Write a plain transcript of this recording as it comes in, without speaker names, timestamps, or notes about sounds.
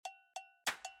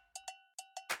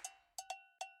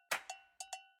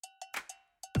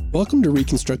Welcome to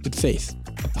Reconstructed Faith,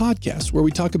 a podcast where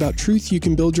we talk about truth you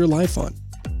can build your life on.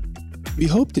 We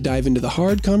hope to dive into the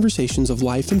hard conversations of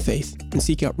life and faith and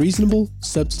seek out reasonable,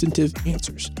 substantive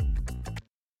answers.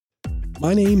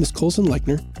 My name is Colson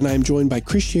Lechner, and I am joined by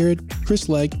Chris Sherrod, Chris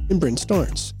Legg, and Bryn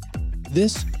Starnes.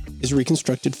 This is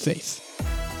Reconstructed Faith.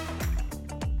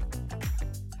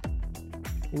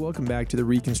 Welcome back to the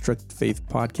Reconstructed Faith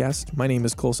podcast. My name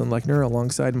is Colson Lechner,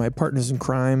 alongside my partners in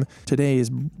crime. Today is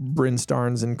Bryn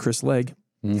Starnes and Chris Legg.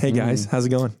 Mm-hmm. Hey guys, how's it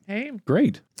going? Hey.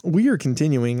 Great. We are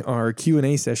continuing our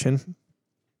Q&A session.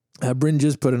 Bryn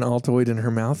just put an Altoid in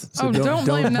her mouth. So don't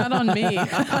blame that on me.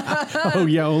 Oh,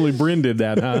 yeah, only Bryn did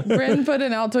that, huh? Bryn put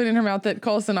an Altoid in her mouth that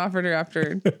Colson offered her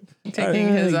after taking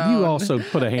his own. You also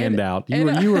put a hand out. You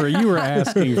were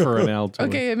asking for an Altoid.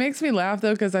 Okay, it makes me laugh,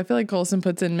 though, because I feel like Colson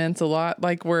puts in mints a lot,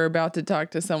 like we're about to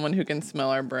talk to someone who can smell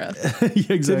our breath.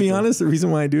 Yeah, exactly. To be honest, the reason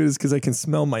why I do it is because I can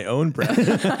smell my own breath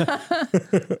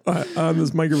on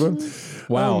this microphone.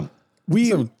 Wow.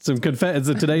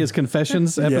 Today is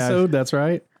confessions episode. Yeah. That's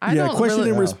right. Question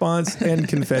and response and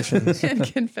confessions. And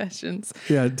confessions.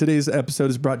 Yeah, today's episode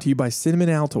is brought to you by Cinnamon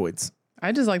Altoids.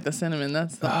 I just like the cinnamon.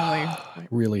 That's the only. I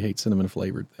really hate cinnamon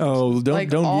flavored things. Oh,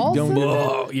 don't.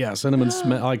 Oh, yeah, cinnamon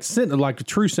smell like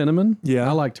true cinnamon. Yeah,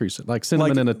 I like true like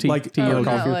cinnamon in a tea or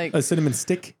coffee. Like a cinnamon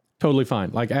stick. Totally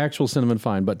fine, like actual cinnamon,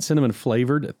 fine. But cinnamon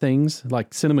flavored things,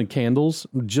 like cinnamon candles,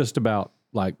 just about.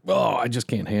 I just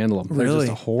can't handle them. Really? They're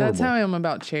just horrible. That's how I am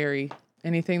about cherry.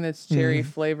 Anything that's cherry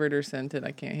flavored or scented,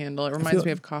 I can't handle. It reminds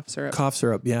me of cough syrup. Cough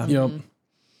syrup, yeah. Yep.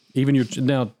 Even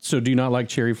so do you not like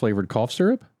cherry flavored cough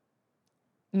syrup?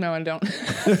 No, I don't.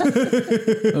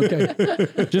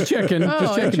 Okay. Just checking.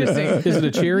 Interesting. Is it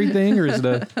a cherry thing or is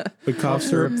it a cough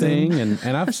syrup thing?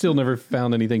 And I've still never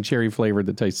found anything cherry flavored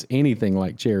that tastes anything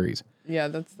like cherries. Yeah,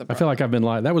 that's the problem. I feel like I've been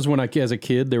lied. That was when as a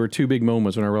kid, there were two big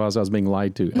moments when I realized I was being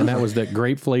lied to. And that was that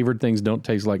grape flavored things don't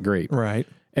taste like grape. Right.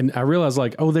 And I realized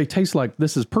they taste like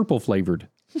this is purple flavored.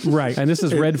 Right. And this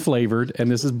is red flavored and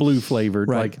this is blue flavored.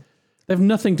 Right. They have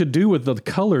nothing to do with the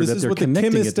color that they're connecting it to. This is what the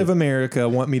chemists of America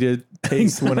want me to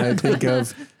taste when I think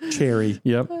of cherry.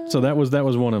 Yep. So that was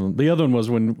one of them. The other one was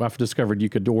when I've discovered you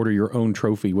could order your own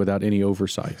trophy without any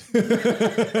oversight.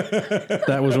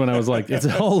 That was when I was like, it's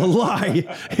all a lie.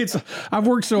 I've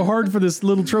worked so hard for this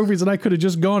little trophies that I could have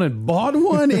just gone and bought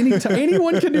one anytime.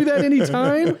 Anyone can do that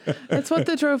anytime. That's what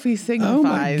the trophy signifies. Oh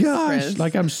my gosh.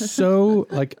 Chris. I'm so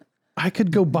I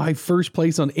could go buy first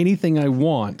place on anything I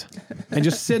want and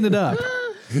just send it up.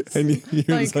 And he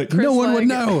was like no one would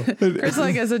know. Chris,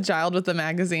 as a child with the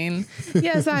magazine.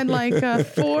 Yes, I'd like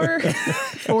 4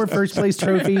 first place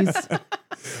trophies.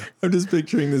 I'm just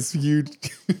picturing this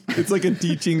huge, it's like a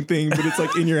teaching thing, but it's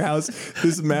like in your house,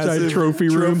 this massive trophy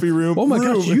room. Oh my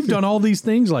gosh, you've done all these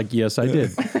things? Yes, I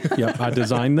did. Yep, I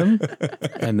designed them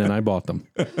and then I bought them.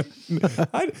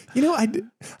 I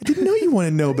didn't know you won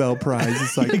a Nobel Prize.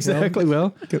 It's like, exactly.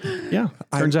 Well, yeah.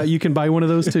 Turns out you can buy one of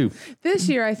those too. This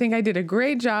year, I think I did a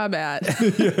great job at.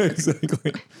 Yeah,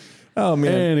 exactly. Oh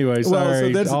man. Anyway,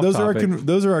 sorry. So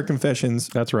those are our confessions.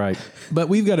 That's right. But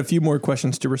we've got a few more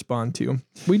questions to respond to.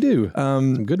 We do.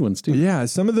 Some good ones too. Yeah,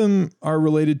 some of them are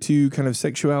related to kind of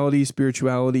sexuality,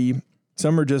 spirituality.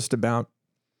 Some are just about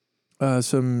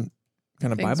some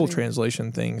kind of Bible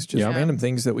translation things, just random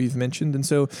things that we've mentioned. And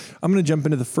so I'm going to jump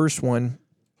into the first one.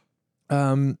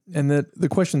 And the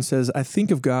question says, I think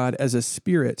of God as a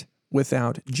spirit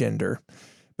without gender.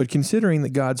 But considering that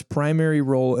God's primary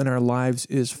role in our lives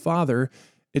is Father,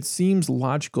 it seems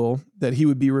logical that he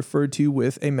would be referred to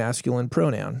with a masculine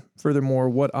pronoun. Furthermore,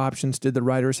 what options did the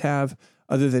writers have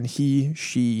other than he,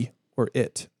 she, or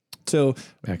it? So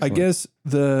excellent. I guess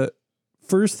the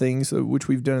first things which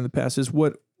we've done in the past is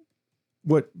what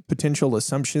potential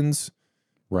assumptions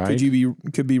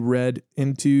could be read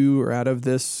into or out of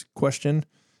this question,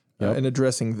 and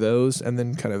addressing those, and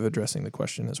then kind of addressing the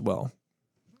question as well.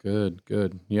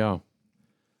 Good. Yeah.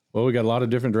 Well, we got a lot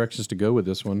of different directions to go with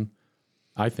this one,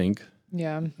 I think.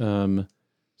 Yeah.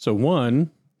 So one,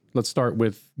 let's start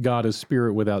with God as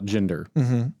spirit without gender.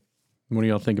 Mm-hmm. What do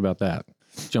y'all think about that?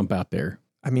 Jump out there.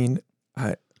 I mean,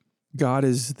 God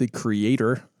is the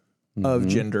creator of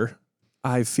gender.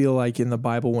 I feel like in the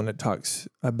Bible, when it talks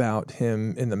about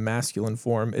him in the masculine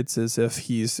form, it's as if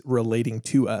he's relating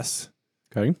to us.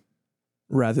 Okay.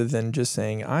 Rather than just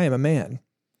saying, I am a man.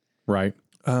 Right.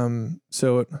 And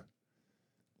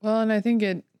I think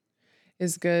it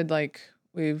is good, like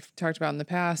we've talked about in the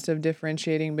past, of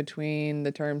differentiating between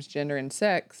the terms gender and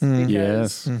sex.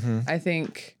 Because I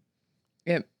think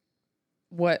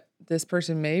what this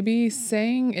person may be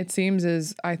saying, it seems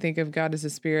as I think of God as a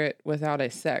spirit without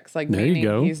a sex. Like, there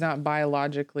meaning he's not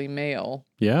biologically male.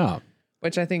 Yeah.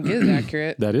 which I think is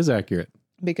accurate. That is accurate.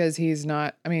 Because he's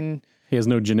not, I mean... He has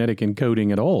no genetic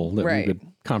encoding at all that we could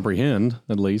comprehend,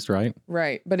 at least, right?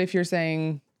 Right. But if you're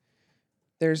saying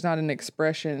there's not an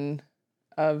expression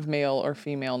of male or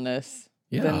femaleness,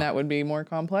 then that would be more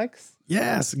complex.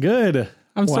 Yes, good.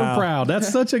 I'm so proud. That's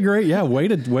such a great, way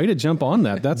to jump on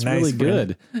that. That's nice, really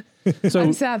good. So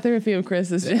I sat through a few of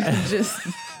Chris's just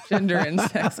gender and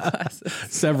sex classes.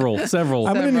 Several.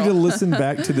 I'm going to need to listen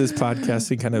back to this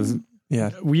podcast and kind of,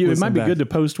 it might be good to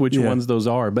post which ones those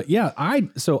are. But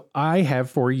I have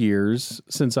for years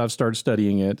since I've started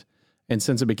studying it and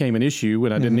since it became an issue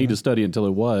and I didn't need to study it until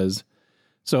it was.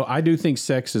 So I do think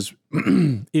sex is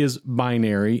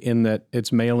binary in that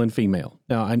it's male and female.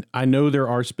 Now, I know there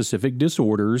are specific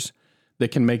disorders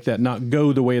that can make that not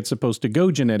go the way it's supposed to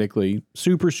go genetically,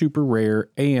 super, super rare,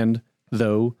 and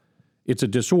though it's a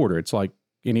disorder. It's like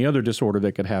any other disorder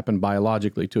that could happen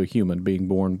biologically to a human, being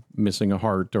born missing a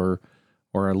heart or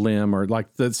a limb, or like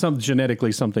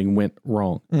genetically something went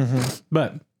wrong.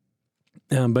 But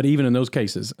even in those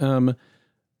cases, but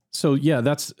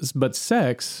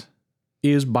sex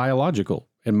is biological,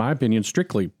 in my opinion,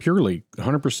 strictly, purely,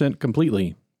 100%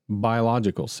 completely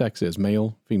biological. Sex is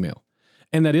male, female.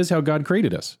 And that is how God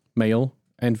created us, male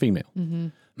and female.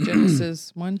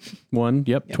 Genesis 1? 1,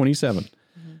 yep. 27.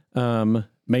 Male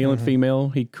and female,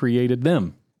 he created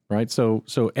them, right? So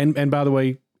and by the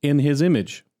way, in his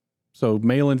image. So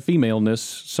male and femaleness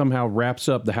somehow wraps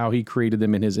up how he created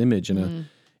them in his image in an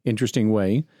interesting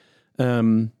way.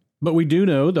 But we do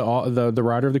know the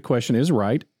writer of the question is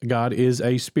right. God is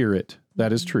a spirit.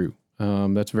 That is true.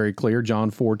 That's very clear.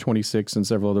 John 4:26 and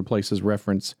several other places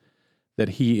reference that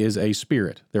he is a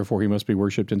spirit. Therefore, he must be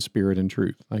worshipped in spirit and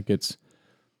truth.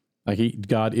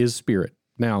 God is spirit.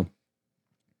 Now,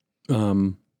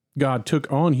 God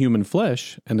took on human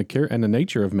flesh and the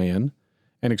nature of man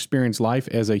and experienced life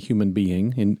as a human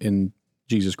being in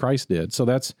Jesus Christ did. So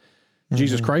that's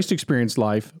Jesus Christ experienced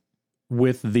life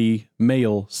with the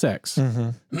male sex.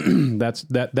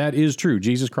 That is true.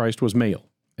 Jesus Christ was male.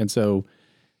 And so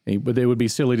it would be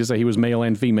silly to say he was male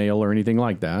and female or anything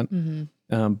like that.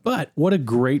 But what a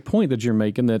great point that you're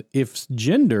making, that if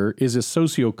gender is a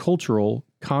sociocultural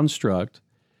construct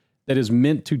that is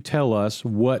meant to tell us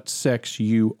what sex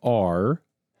you are,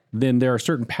 then there are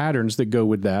certain patterns that go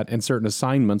with that and certain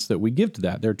assignments that we give to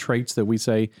that. There are traits that we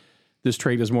say, this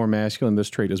trait is more masculine, this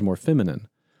trait is more feminine.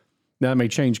 Now, that may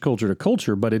change culture to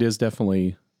culture, but it is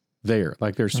definitely there.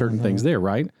 Like there's certain things there,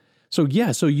 right? So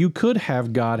so you could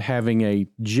have God having a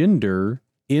gender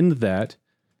in that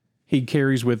he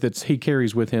carries with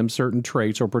him certain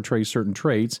traits or portrays certain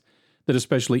traits that,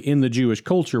 especially in the Jewish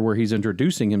culture where he's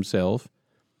introducing himself,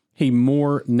 he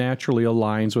more naturally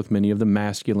aligns with many of the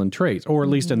masculine traits, or at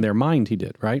least in their mind he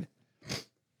did, right?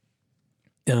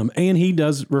 And he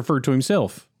does refer to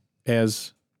himself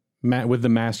as with the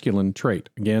masculine trait.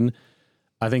 Again,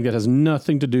 I think that has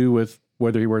nothing to do with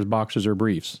whether he wears boxers or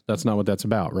briefs. That's not what that's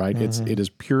about, right? It is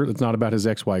pure. It's not about his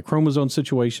XY chromosome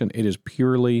situation. It is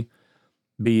purely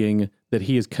being that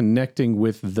he is connecting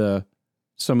with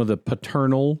some of the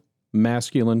paternal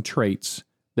masculine traits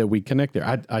that we connect there.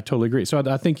 I totally agree. So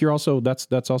I think you're also,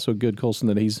 that's also good, Colson,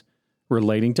 that he's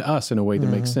relating to us in a way that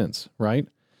makes sense, right?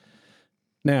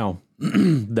 Now,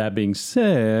 that being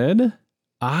said,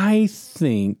 I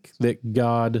think that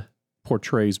God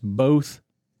portrays both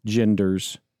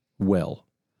genders well.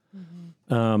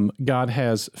 God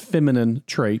has feminine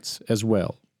traits as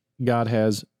well. God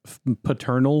has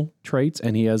paternal traits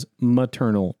and he has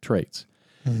maternal traits,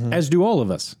 as do all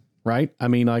of us. Right? I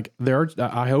mean, like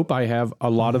I hope I have a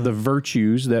lot of the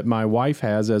virtues that my wife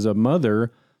has as a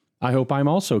mother. I hope I'm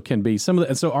also can be some of the,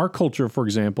 and so our culture, for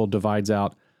example, divides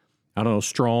out, I don't know,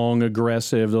 strong,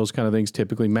 aggressive, those kind of things,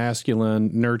 typically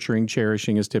masculine, nurturing,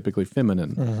 cherishing is typically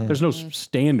feminine. There's no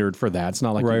standard for that. It's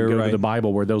not like you go to the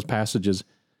Bible where those passages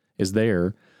is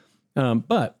there.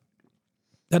 But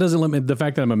that doesn't let me, the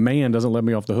fact that I'm a man doesn't let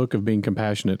me off the hook of being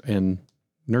compassionate and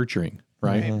nurturing.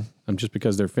 Right? Just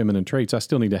because they're feminine traits, I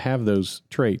still need to have those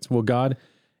traits. Well, God,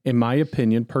 in my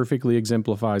opinion, perfectly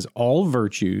exemplifies all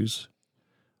virtues,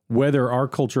 whether our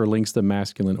culture links them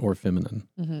masculine or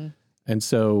feminine. And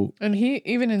so... And he,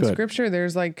 even in scripture,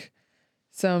 there's like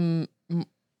some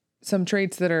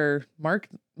traits that are marked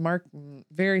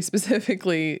very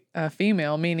specifically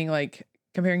female, meaning like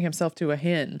comparing himself to a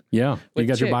hen. Yeah. You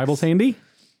got your Bibles handy?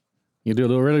 You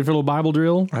do ready for a little Bible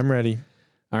drill? I'm ready.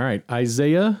 All right.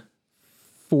 Isaiah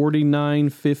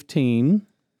 49:15.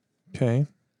 Okay.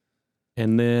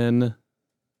 And then,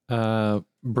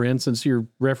 Brent, since you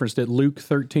referenced it, Luke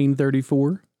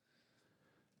 13:34.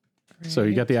 So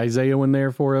you got the Isaiah one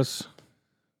there for us,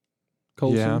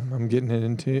 Colson? Yeah, I'm getting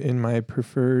it in my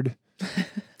preferred.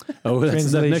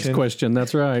 That's the next question.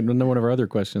 That's right. One of our other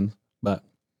questions. But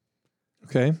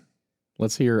okay,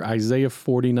 let's hear Isaiah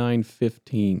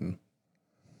 49:15.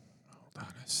 Hold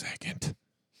on a second.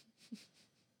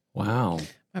 Wow.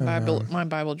 My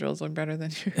Bible drills look better than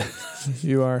yours.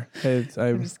 You are.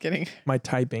 I'm just kidding. My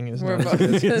typing is not.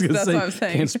 That's what I'm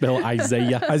saying. Can't spell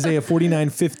Isaiah. Isaiah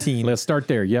 49:15. Let's start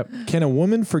there. Yep. Can a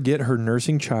woman forget her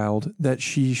nursing child, that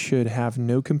she should have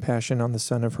no compassion on the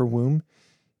son of her womb?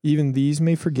 Even these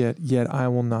may forget, yet I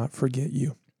will not forget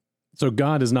you. So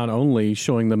God is not only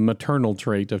showing the maternal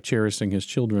trait of cherishing his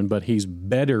children, but he's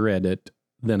better at it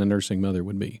than a nursing mother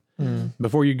would be.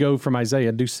 Before you go from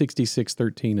Isaiah, do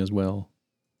 66:13 as well.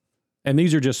 And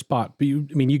these are just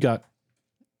you got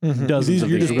dozens of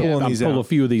you're these. Just pulling these I'll pull out. a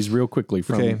few of these real quickly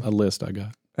from a list I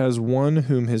got. As one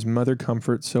whom his mother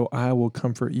comforts, so I will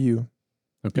comfort you.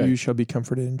 Okay. You shall be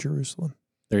comforted in Jerusalem.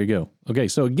 There you go. Okay,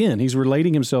 so again, he's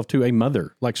relating himself to a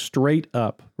mother, like straight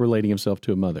up relating himself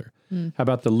to a mother. How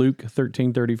about the Luke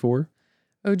 13:34?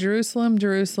 O Jerusalem,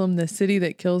 Jerusalem, the city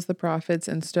that kills the prophets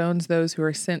and stones those who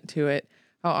are sent to it.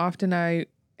 How often I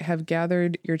have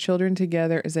gathered your children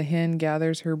together as a hen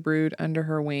gathers her brood under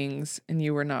her wings, and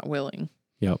you were not willing.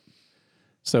 Yep.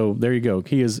 So there you go.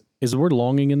 Is the word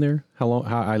longing in there? How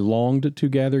I longed to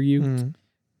gather you?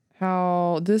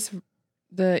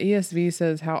 The ESV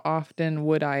says, how often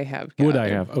would I have gathered? Would I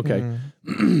have? Okay.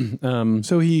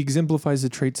 So he exemplifies the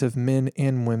traits of men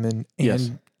and women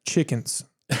and chickens.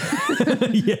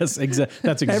 Yes,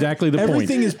 that's exactly the point.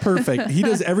 Everything is perfect. He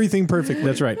does everything perfectly.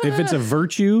 That's right. If it's a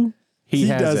virtue, he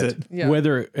has does it. Yeah.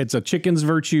 Whether it's a chicken's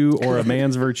virtue or a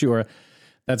man's virtue, or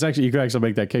that's actually, you could actually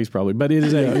make that case probably. But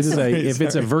if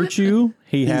it's a virtue,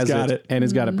 he has it and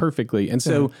has got it perfectly. And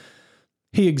so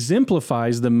he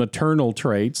exemplifies the maternal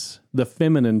traits, the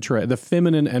feminine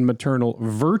and maternal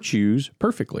virtues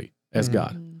perfectly as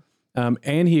God.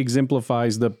 And he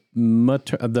exemplifies the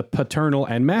paternal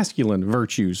and masculine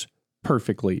virtues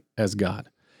perfectly as God.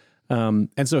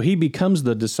 And so he becomes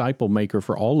the disciple maker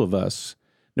for all of us.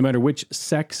 No matter which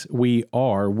sex we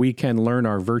are, we can learn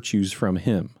our virtues from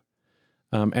him.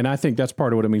 And I think that's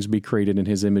part of what it means to be created in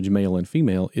his image, male and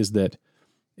female, is that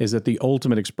the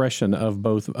ultimate expression of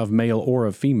both of male or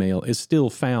of female is still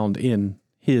found in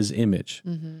his image.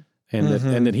 And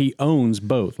that he owns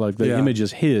both. Like the image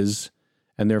is his,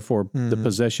 and therefore the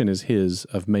possession is his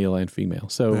of male and female.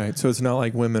 So it's not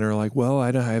like women are like, well,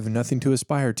 I have nothing to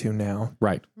aspire to now.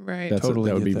 Right. That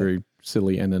would be very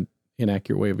silly and an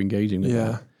inaccurate way of engaging with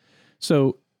that.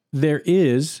 So there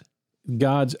is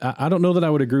God's, I don't know that I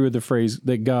would agree with the phrase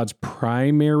that God's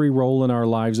primary role in our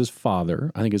lives is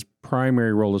Father. I think his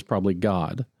primary role is probably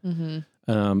God.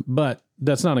 But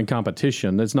that's not in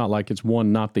competition. It's not like it's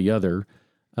one, not the other.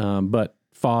 But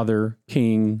Father,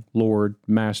 King, Lord,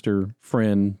 Master,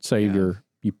 Friend, Savior,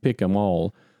 you pick them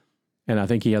all. And I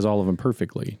think he has all of them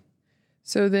perfectly.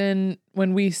 So then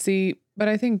when we see, but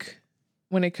I think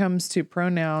when it comes to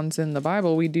pronouns in the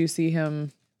Bible, we do see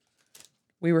him,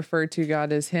 we refer to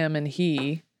God as him and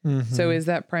he. So is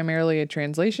that primarily a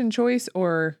translation choice,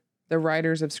 or the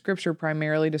writers of Scripture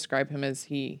primarily describe him as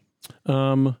he?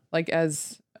 Like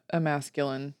as a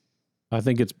masculine? I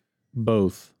think it's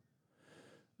both.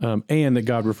 And that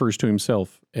God refers to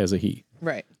himself as a he.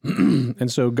 Right.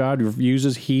 And so God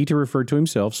uses he to refer to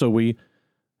himself. So we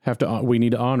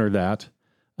need to honor that.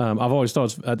 I've always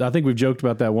thought, I think we've joked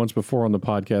about that once before on the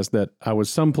podcast, that I was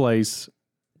someplace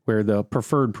where the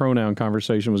preferred pronoun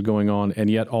conversation was going on, and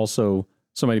yet also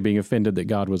somebody being offended that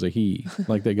God was a he.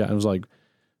 Like it was like,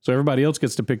 so everybody else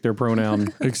gets to pick their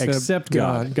pronoun except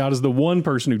God. God is the one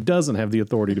person who doesn't have the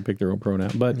authority to pick their own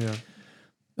pronoun. But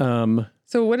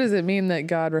so what does it mean that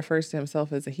God refers to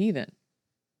himself as a heathen?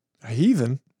 A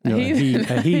heathen? No, a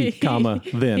he, comma,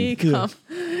 then. He,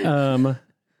 comma.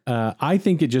 I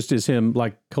think it just is him,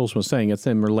 like Colson was saying, it's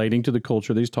him relating to the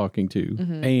culture that he's talking to.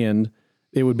 And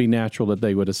it would be natural that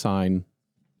they would assign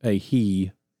a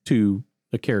he to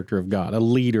a character of God, a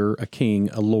leader, a king,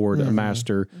 a lord, a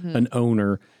master, an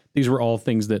owner. These were all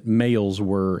things that males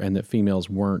were and that females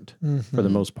weren't for the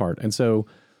most part. And so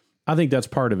I think that's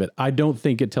part of it. I don't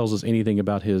think it tells us anything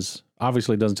about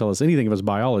obviously it doesn't tell us anything of his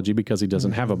biology because he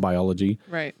doesn't have a biology.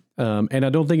 Right. And I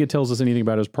don't think it tells us anything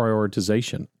about his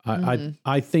prioritization.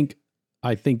 I think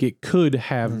it could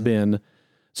have been,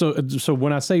 so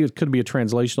when I say it could be a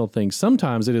translational thing,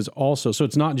 sometimes it is also, so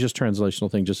it's not just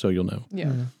translational thing, just so you'll know.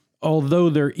 Yeah. Although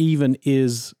there even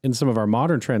is, in some of our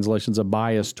modern translations, a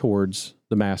bias towards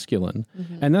the masculine.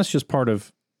 And that's just part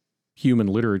of human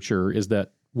literature, is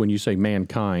that when you say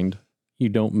mankind, you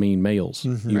don't mean males.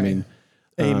 You mean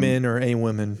a men or a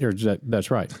women. That's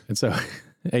right. And so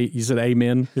You said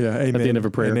amen. Yeah, amen. At the end of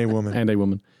a prayer. And a woman. And a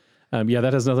woman. Yeah,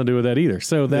 that has nothing to do with that either.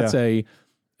 So that's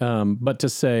but to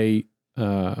say,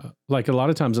 like a lot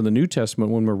of times in the New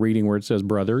Testament when we're reading where it says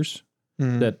brothers,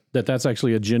 that's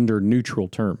actually a gender neutral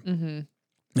term, and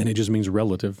it just means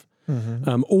relative,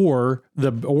 or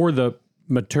the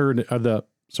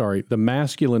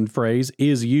masculine phrase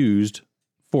is used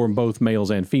for both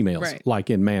males and females, like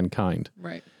in mankind,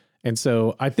 right? And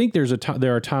so I think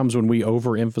there are times when we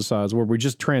overemphasize, where we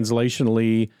just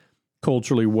translationally,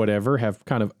 culturally, whatever, have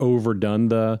kind of overdone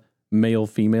the male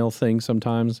female thing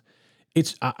sometimes.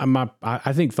 It's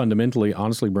I think fundamentally,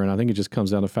 honestly, Brent, I think it just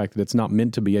comes down to the fact that it's not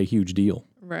meant to be a huge deal.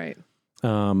 Right.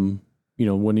 When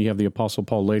you have the Apostle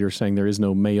Paul later saying there is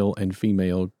no male and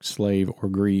female, slave or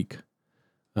Greek.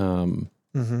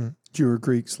 Jew or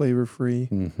Greek, slave or free.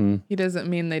 He doesn't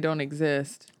mean they don't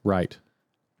exist. Right.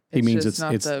 He means it's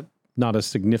not a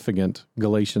significant,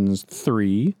 Galatians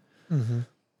 3,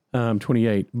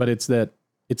 28, but it's that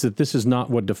this is not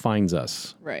what defines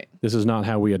us. Right. This is not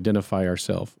how we identify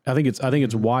ourselves. I think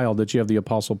it's wild that you have the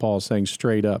Apostle Paul saying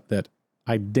straight up that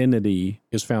identity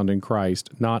is found in Christ,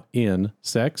 not in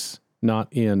sex, not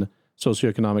in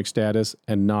socioeconomic status,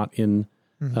 and not in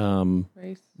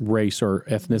race or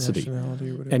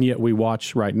ethnicity. And yet we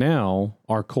watch right now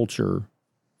our culture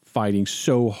fighting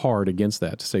so hard against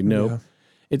that to say no. Yeah.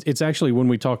 It's actually, when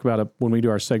we talk about it, when we do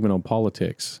our segment on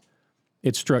politics,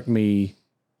 it struck me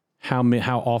how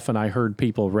often I heard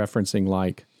people referencing,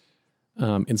 like,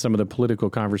 in some of the political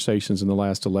conversations in the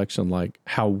last election, like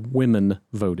how women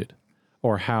voted,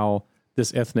 or how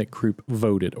this ethnic group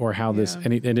voted, or how this,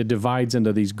 and it divides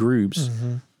into these groups,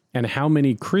 and how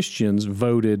many Christians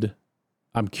voted.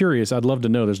 I'm curious, I'd love to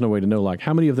know, there's no way to know, like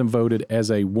how many of them voted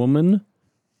as a woman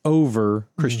over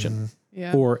Christian,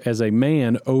 or as a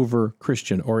man over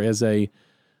Christian, or as an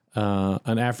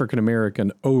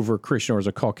African-American over Christian, or as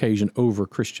a Caucasian over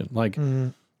Christian. Like,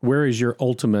 where is your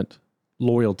ultimate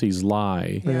loyalties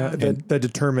lie? That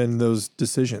determine those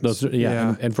decisions.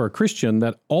 And for a Christian,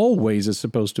 that always is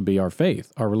supposed to be our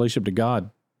faith. Our relationship to God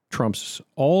trumps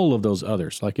all of those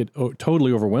others. Like, it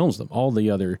totally overwhelms them, all the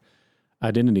other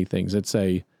identity things. It's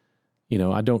I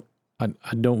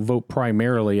don't vote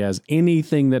primarily as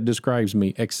anything that describes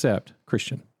me except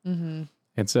Christian.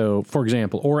 And so, for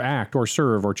example, or act, or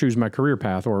serve, or choose my career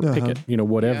path, or picket,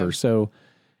 whatever. Yeah. So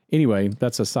anyway,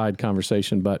 that's a side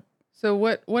conversation. But so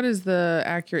what is the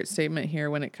accurate statement here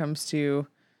when it comes to,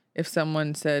 if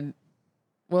someone said,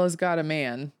 well, is God a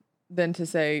man? Then to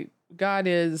say God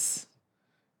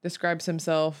describes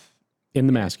himself in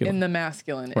the masculine.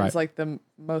 Is like the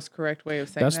most correct way of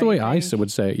saying that's the way I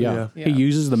would say it. Yeah. He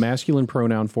uses the masculine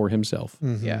pronoun for himself.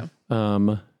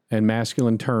 And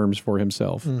masculine terms for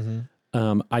himself.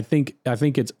 I think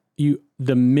it's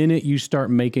the minute you start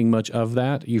making much of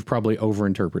that, you've probably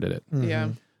overinterpreted it.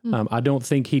 I don't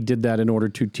think he did that in order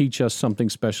to teach us something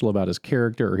special about his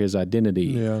character or his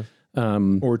identity.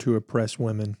 Or to oppress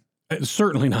women.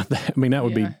 Certainly not that. I mean, that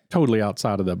would be totally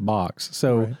outside of the box.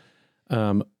 So,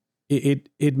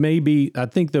 it may be, I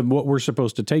think that what we're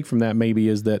supposed to take from that maybe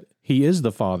is that he is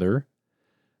the father,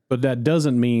 but that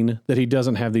doesn't mean that he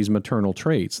doesn't have these maternal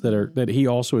traits that he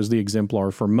also is the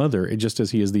exemplar for mother, just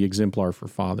as he is the exemplar for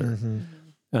father.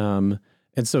 And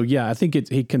so, I think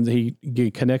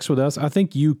he connects with us. I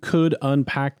think you could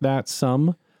unpack that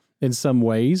in some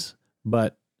ways,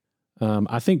 but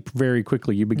I think very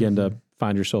quickly you begin to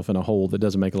find yourself in a hole that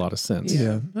doesn't make a lot of sense.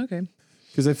 Yeah. Okay.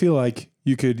 Because I feel like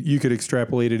you could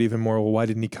extrapolate it even more. Well, why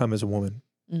didn't he come as a woman?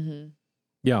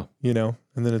 Yeah. And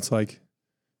then it's like,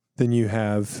 then you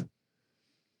have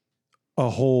a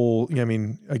whole,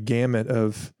 a gamut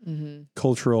of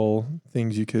cultural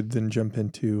things you could then jump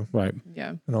into. Right.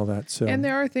 Yeah. And all that. So, and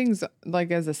there are things,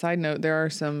 like, as a side note, there are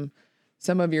some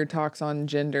of your talks on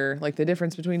gender, like the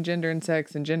difference between gender and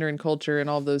sex and gender and culture and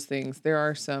all those things. There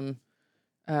are some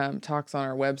talks on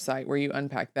our website where you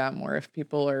unpack that more if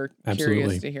people are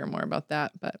curious to hear more about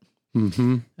that. But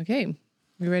okay,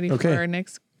 we ready for our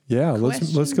next question?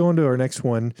 let's go into our next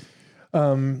one.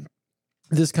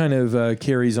 This kind of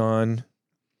carries on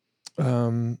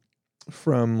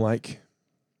from, like,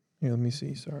 let me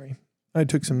see, sorry, I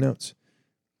took some notes.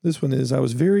 This one is, I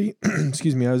was very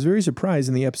surprised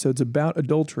in the episodes about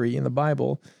adultery in the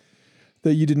Bible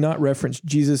that you did not reference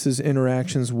Jesus'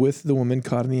 interactions with the woman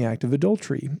caught in the act of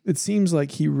adultery. It seems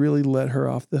like he really let her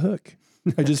off the hook.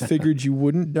 I just figured you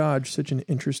wouldn't dodge such an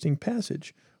interesting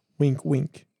passage. Wink,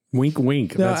 wink. Wink,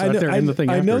 wink. Now, That's right there in the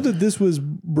thing. I know that this was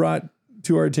brought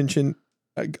to our attention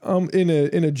in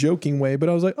a joking way, but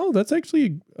I was like, oh, that's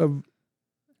actually a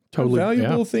totally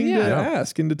valuable thing to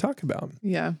ask and to talk about.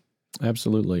 Yeah.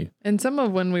 Absolutely. And some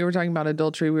of when we were talking about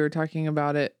adultery, we were talking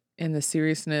about it in the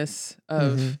seriousness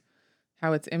of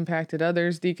how it's impacted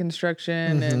others,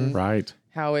 deconstruction, and right.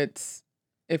 how it's,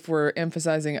 if we're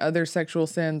emphasizing other sexual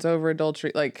sins over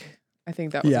adultery, like, I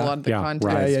think that was a lot of the context.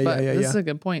 Right. But this is a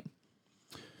good point.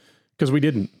 Because we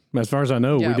didn't. As far as I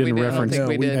know, we didn't reference. No,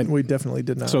 we definitely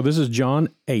did not. So this is John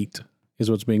 8 is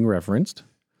what's being referenced.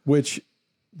 Which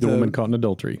the woman caught in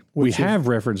adultery. We have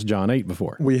referenced John 8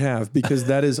 before. We have, because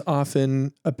that is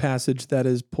often a passage that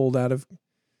is pulled out of,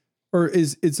 or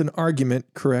it's an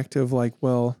argument, correct, of like,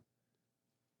 well,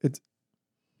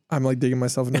 I'm like digging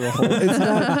myself into a hole. It's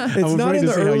not in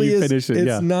the earliest.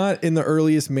 It's not in the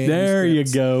earliest manuscripts. There you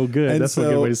go. Good. And that's a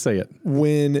good way to say it.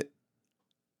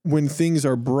 When things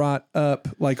are brought up,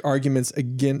 like arguments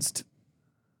against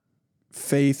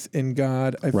faith in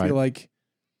God, I feel like,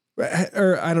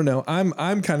 or I don't know,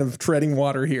 I'm kind of treading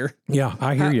water here. Yeah,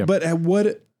 I hear you. But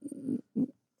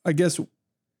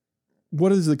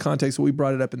what is the context that we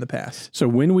brought it up in the past? So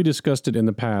when we discussed it in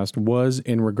the past was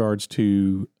in regards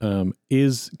to,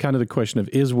 is kind of the question of,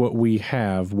 is what we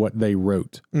have what they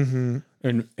wrote? Mm-hmm.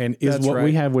 And is that's what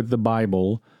we have with the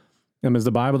Bible, is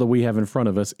the Bible that we have in front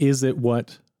of us, is it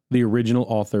what the original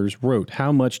authors wrote?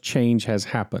 How much change has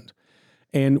happened?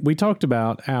 And we talked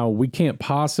about how we can't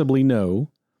possibly know,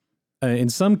 in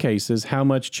some cases, how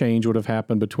much change would have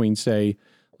happened between, say,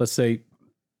 let's say,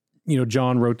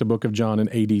 John wrote the book of John in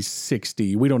AD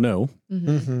 60. We don't know,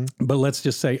 but let's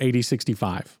just say AD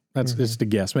 65. That's just a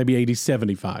guess, maybe AD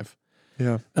 75.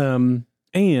 Yeah. And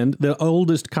the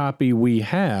oldest copy we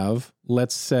have,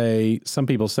 let's say, some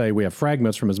people say we have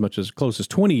fragments from as much as close as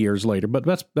 20 years later, but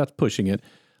that's pushing it.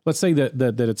 Let's say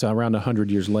that it's around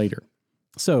 100 years later.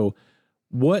 So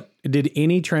what did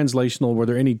any translational, were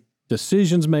there any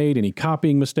decisions made, any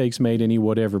copying mistakes made, any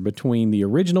whatever between the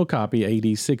original copy,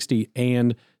 AD 60,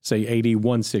 and say AD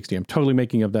 160? I'm totally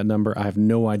making up that number. I have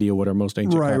no idea what our most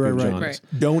ancient copy of John is.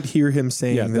 Don't hear him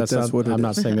saying that's what it is. I'm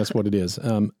not saying that's what it is.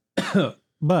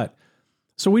 But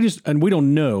so we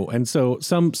don't know. And so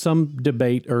some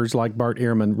debaters like Bart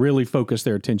Ehrman really focus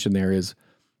their attention there is,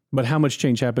 but how much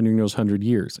change happened during those 100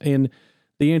 years? And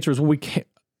the answer is, well, we can't.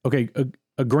 Okay,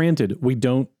 granted, we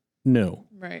don't know.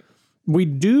 Right. We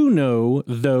do know,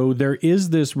 though, there is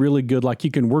this really good, like, you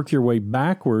can work your way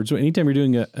backwards. So anytime you're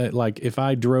doing like, if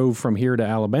I drove from here to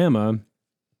Alabama,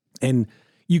 and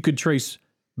you could trace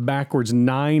backwards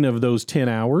 9 of those 10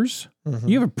 hours,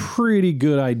 you have a pretty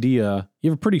good idea.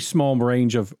 You have a pretty small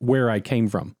range of where I came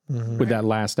from with that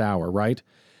last hour, right?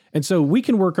 And so we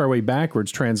can work our way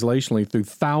backwards translationally through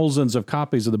thousands of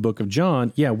copies of the book of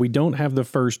John. Yeah, we don't have the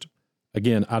first,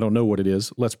 again, I don't know what it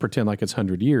is. Let's pretend like it's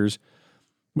 100 years.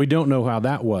 We don't know how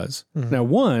that was. Now,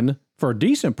 for a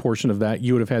decent portion of that,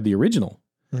 you would have had the original.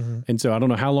 And so I don't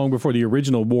know how long before the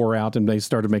original wore out and they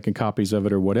started making copies of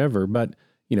it or whatever. But,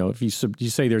 if you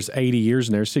say there's 80 years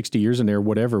in there, 60 years in there,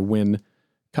 whatever, when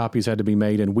copies had to be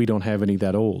made, and we don't have any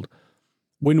that old.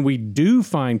 When we do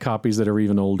find copies that are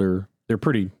even older, they're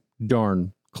pretty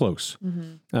darn close.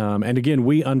 And again,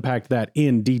 we unpacked that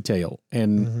in detail.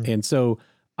 And so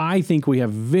I think we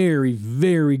have very,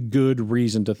 very good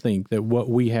reason to think that what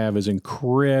we have is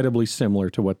incredibly similar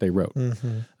to what they wrote.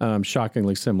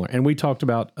 Shockingly similar. And we talked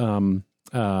about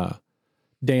Dr.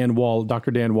 Dan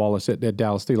Wallace at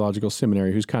Dallas Theological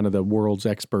Seminary, who's kind of the world's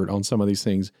expert on some of these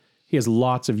things. He has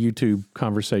lots of YouTube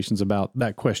conversations about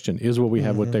that question, is what we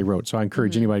have what they wrote. So I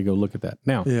encourage anybody to go look at that.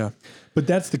 Now, but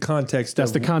that's the context.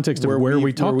 That's the context of where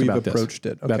we talked about this. Approached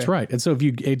it. Okay. That's right. And so if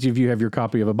you have your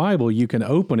copy of a Bible, you can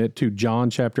open it to John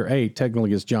chapter 8.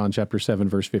 Technically, it's John chapter 7,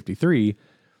 verse 53.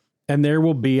 And there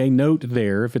will be a note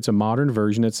there. If it's a modern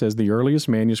version, it says the earliest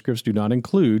manuscripts do not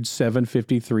include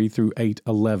 753 through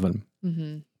 811.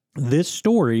 This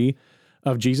story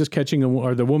of Jesus catching,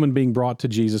 or the woman being brought to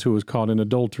Jesus who was caught in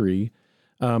adultery,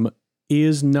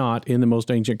 is not in the most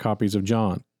ancient copies of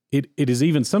John. It is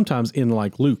even sometimes in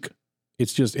like Luke.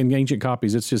 It's just in ancient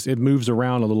copies. It moves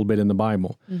around a little bit in the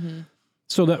Bible.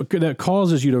 So that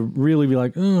causes you to really be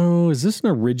like, oh, is this an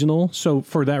original? So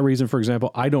for that reason, for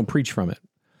example, I don't preach from it.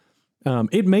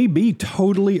 It may be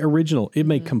totally original. It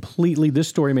may this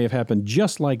story may have happened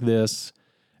just like this,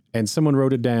 and someone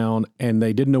wrote it down and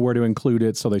they didn't know where to include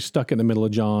it, so they stuck it in the middle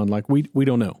of John. Like we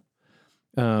don't know.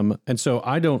 And so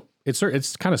I don't,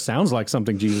 it's kind of sounds like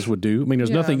something Jesus would do. I mean, there's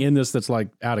nothing in this that's like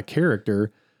out of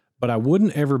character, but I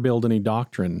wouldn't ever build any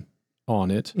doctrine on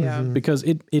it because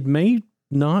it may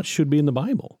not should be in the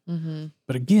Bible.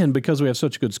 But again, because we have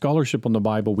such good scholarship on the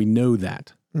Bible, we know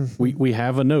that. We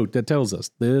have a note that tells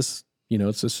us this,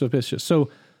 it's suspicious. So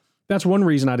that's one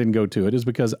reason I didn't go to it, is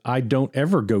because I don't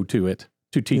ever go to it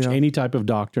to teach any type of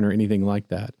doctrine or anything like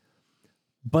that.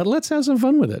 but let's have some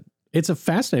fun with it. It's a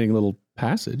fascinating little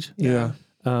passage. Yeah.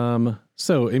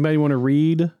 So anybody want to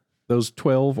read those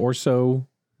 12 or so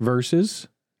verses?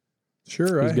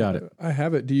 Sure. Who's got it? I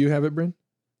have it. Do you have it, Bryn?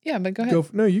 Yeah, but go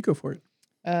ahead. No, you go for it.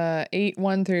 8,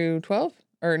 1 through 12?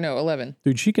 Or no, 11.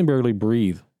 Dude, she can barely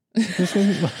breathe.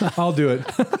 I'll do it.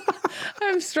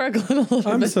 I'm struggling a little bit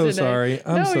I'm so today. sorry.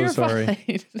 I'm so sorry.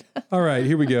 Fine. All right,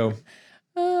 here we go.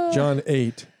 John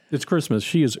 8. It's Christmas.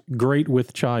 She is great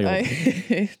with child.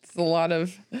 It's a lot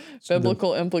of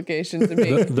biblical implications of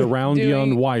being the round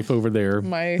young wife over there.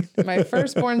 My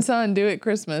firstborn son due at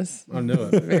Christmas. I know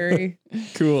it. Very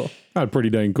cool. Not pretty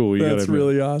dang cool. That's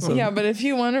really awesome. Yeah, but if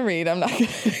you want to read, I'm not going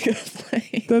to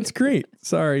complain. That's great.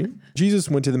 Sorry. Jesus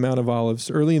went to the Mount of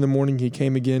Olives. Early in the morning, he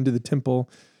came again to the temple.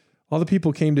 All the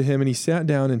people came to him, and he sat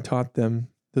down and taught them.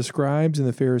 The scribes and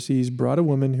the Pharisees brought a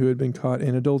woman who had been caught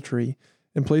in adultery,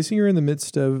 and placing her in the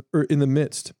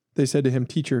midst, they said to him,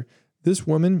 "Teacher, this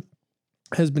woman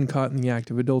has been caught in the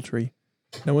act of adultery.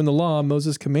 Now in the law,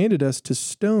 Moses commanded us to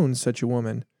stone such a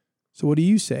woman. So what do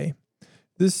you say?"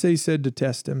 This they said to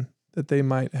test him, that they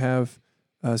might have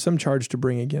some charge to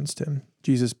bring against him.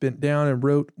 Jesus bent down and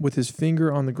wrote with his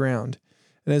finger on the ground.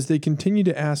 And as they continued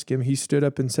to ask him, he stood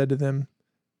up and said to them,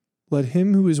 "Let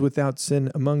him who is without sin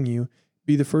among you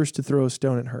be the first to throw a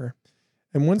stone at her."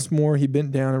 And once more he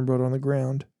bent down and wrote on the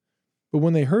ground. But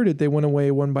when they heard it, they went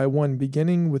away one by one,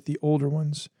 beginning with the older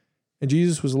ones. And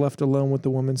Jesus was left alone with the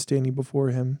woman standing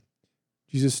before him.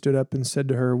 Jesus stood up and said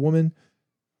to her, "Woman,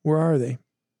 where are they?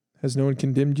 Has no one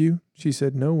condemned you?" She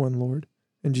said, "No one, Lord."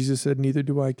 And Jesus said, "Neither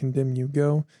do I condemn you.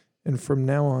 Go, and from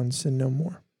now on sin no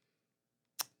more."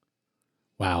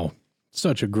 Wow.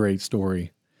 Such a great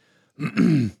story.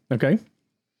 Okay.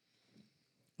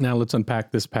 Now let's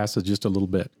unpack this passage just a little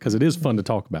bit, because it is fun to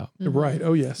talk about. Mm-hmm. Right.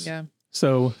 Oh, yes. Yeah.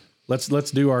 So let's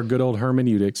do our good old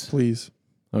hermeneutics. Please.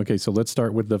 Okay, so let's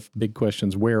start with the big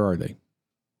questions. Where are they?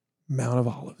 Mount of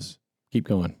Olives. Keep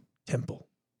going. Temple.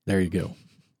 There you go.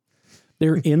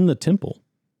 They're in the temple.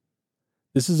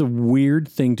 This is a weird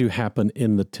thing to happen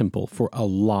in the temple for a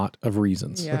lot of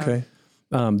reasons. Yeah. Okay.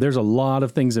 There's a lot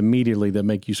of things immediately that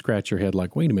make you scratch your head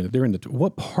like, wait a minute, they're in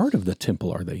what part of the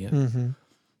temple are they in? Mm-hmm.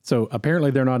 So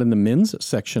apparently they're not in the men's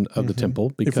section of the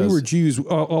temple, because if we were Jews,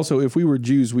 if we were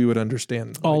Jews, we would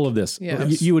understand all of this.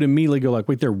 Yes. You would immediately go like,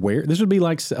 wait, they're where? This would be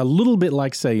like a little bit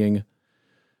like saying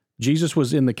Jesus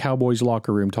was in the Cowboys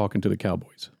locker room talking to the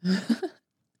Cowboys.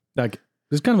 Like,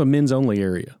 this is kind of a men's only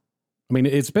area. I mean,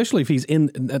 especially if he's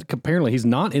apparently he's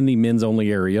not in the men's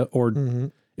only area, or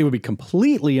it would be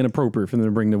completely inappropriate for them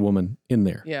to bring the woman in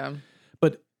there. Yeah.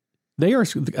 But they are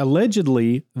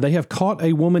allegedly, they have caught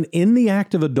a woman in the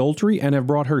act of adultery and have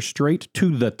brought her straight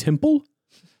to the temple.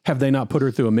 Have they not put her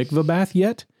through a mikveh bath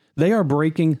yet? They are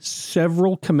breaking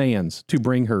several commands to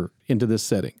bring her into this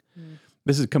setting.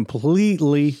 This is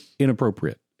completely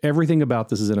inappropriate. Everything about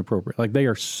this is inappropriate. Like, they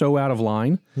are so out of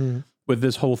line with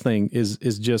this whole thing is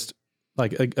just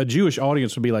like a Jewish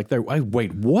audience would be like,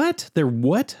 wait, what? They're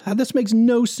what? This makes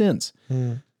no sense.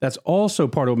 That's also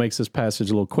part of what makes this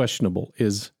passage a little questionable,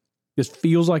 is this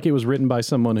feels like it was written by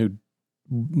someone who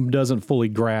doesn't fully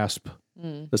grasp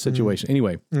the situation.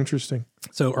 Anyway. Interesting.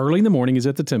 So early in the morning, he's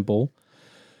at the temple.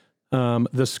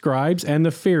 The scribes and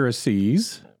the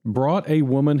Pharisees brought a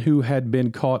woman who had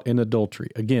been caught in adultery,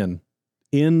 again,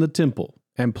 in the temple,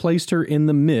 and placed her in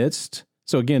the midst.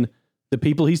 So again, the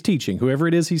people he's teaching, whoever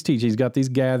it is he's teaching, he's got these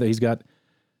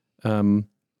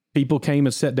people came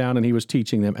and sat down and he was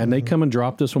teaching them, and they come and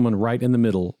drop this woman right in the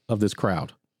middle of this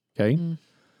crowd. Okay.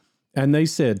 And they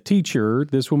said, "Teacher,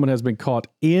 this woman has been caught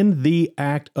in the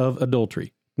act of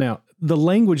adultery." Now, the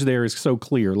language there is so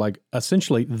clear. Like,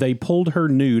 essentially, they pulled her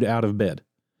nude out of bed.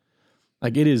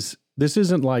 Like, this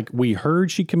isn't like we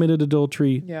heard she committed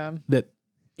adultery. Yeah. That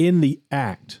in the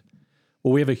act.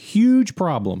 Well, we have a huge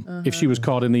problem if she was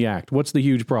caught in the act. What's the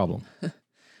huge problem?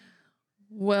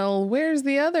 Well, where's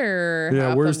the other?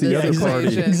 Yeah, where's the other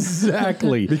party?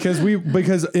 Exactly.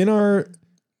 because in our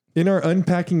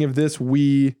unpacking of this,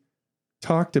 we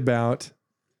talked about,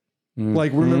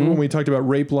 like, remember when we talked about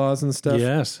rape laws and stuff?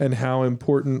 Yes. And how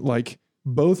important, like,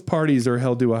 both parties are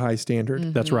held to a high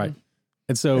standard. That's right.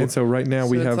 And so right now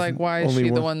we have, like, why is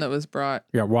she the one that was brought?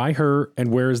 Yeah, why her,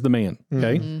 and where is the man?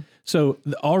 Okay. So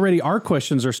already our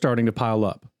questions are starting to pile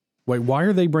up. Wait, why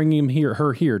are they bringing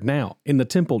her here now in the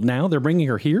temple? Now they're bringing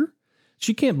her here?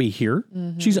 She can't be here.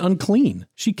 She's unclean.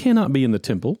 She cannot be in the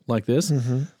temple like this.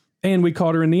 And we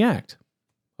caught her in the act.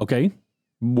 Okay.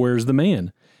 Where's the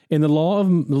man? In the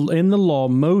law,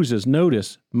 Moses,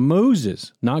 notice,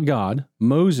 Moses, not God,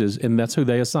 Moses, and that's who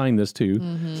they assigned this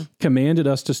to, commanded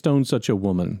us to stone such a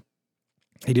woman.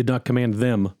 He did not command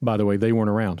them, by the way, they weren't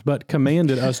around, but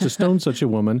commanded us to stone such a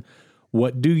woman.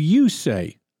 What do you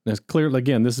say? That's clear.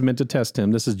 Again, this is meant to test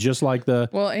him. This is just like the,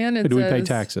 and it do we pay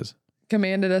taxes?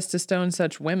 Commanded us to stone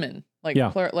such women. Like,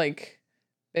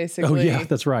 basically. Oh, yeah,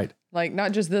 that's right. Like,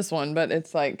 not just this one, but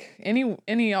it's like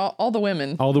all the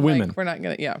women. All the women. Like, we're not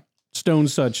going to, Stone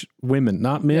such women,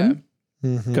 not men.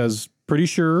 Because pretty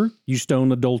sure you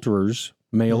stone adulterers,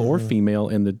 male or female,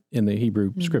 in the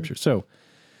Hebrew scripture.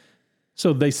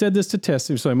 So they said this to test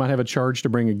him, so they might have a charge to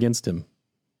bring against him,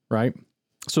 right?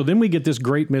 So then we get this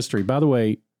great mystery. By the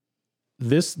way,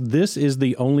 this is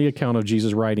the only account of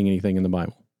Jesus writing anything in the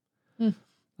Bible,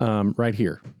 right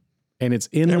here, and it's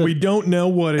in. And we don't know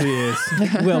what it is.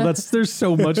 Well, there's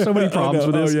so many problems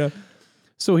with this. Oh, yeah.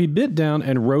 So he bit down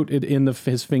and wrote it in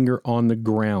his finger on the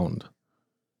ground.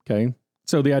 Okay,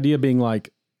 so the idea being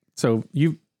like, so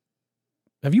you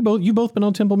both been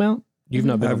on Temple Mount? You've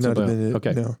not been on Temple Mount.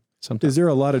 Okay, no. Sometimes. Is there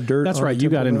a lot of dirt? That's right. You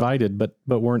got invited, but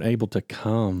weren't able to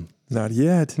come. Not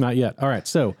yet. Not yet. All right.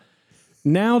 So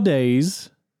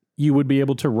nowadays you would be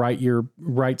able to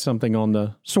write something on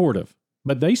the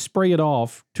but they spray it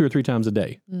off 2 or 3 times a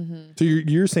day. So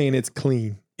you're saying it's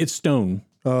clean. It's stone.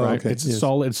 Oh, right? okay. It's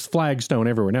solid. It's flagstone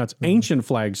everywhere. Now it's ancient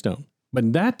flagstone, but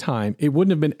in that time it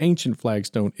wouldn't have been ancient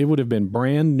flagstone. It would have been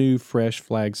brand new, fresh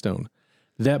flagstone.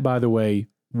 That, by the way,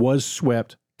 was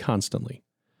swept constantly.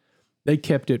 They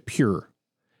kept it pure.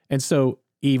 And so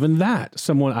even that,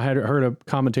 I had heard a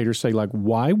commentator say, like,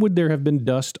 why would there have been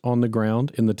dust on the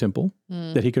ground in the temple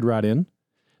that he could write in?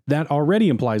 That already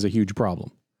implies a huge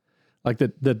problem. Like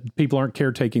that people aren't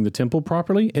caretaking the temple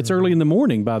properly. It's early in the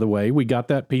morning, by the way. We got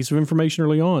that piece of information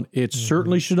early on. It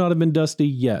certainly should not have been dusty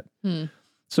yet.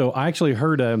 So I actually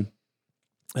heard a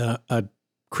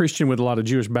Christian with a lot of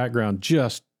Jewish background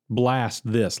just blast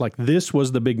this. Like, this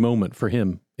was the big moment for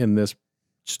him in this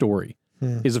story,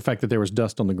 is the fact that there was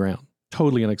dust on the ground.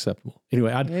 Totally unacceptable.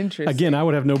 Anyway, I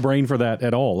would have no brain for that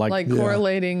at all. Like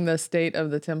correlating the state of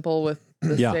the temple with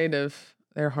the state of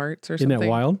their hearts or something. Isn't that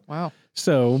wild? Wow.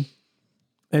 So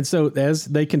as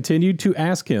they continued to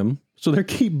ask him, so they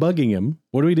keep bugging him,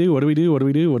 what do we do? What do we do? What do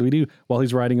we do? What do we do? While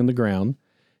he's writing on the ground,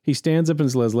 he stands up and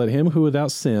says, let him who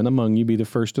without sin among you be the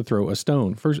first to throw a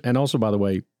stone. First, and also, by the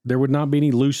way, there would not be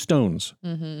any loose stones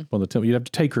on the temple. You'd have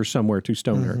to take her somewhere to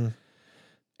stone her.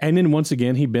 And then once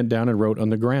again, he bent down and wrote on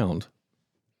the ground.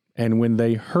 And when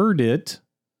they heard it,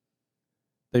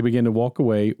 they began to walk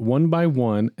away one by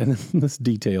one. And then this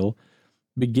detail,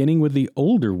 beginning with the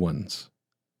older ones.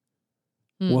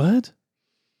 What?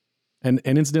 And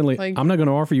incidentally, I'm not going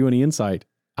to offer you any insight.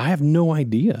 I have no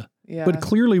idea. Yeah. But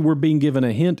clearly we're being given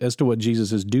a hint as to what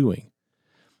Jesus is doing.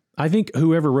 I think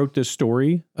whoever wrote this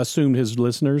story assumed his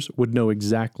listeners would know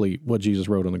exactly what Jesus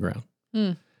wrote on the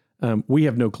ground. We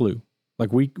have no clue.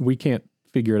 Like, we can't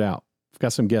figure it out. We've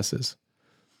got some guesses.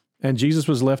 And Jesus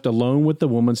was left alone with the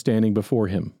woman standing before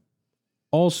him.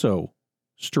 Also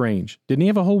strange. Didn't he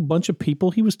have a whole bunch of people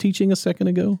he was teaching a second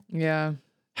ago? Yeah.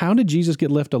 How did Jesus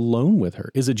get left alone with her?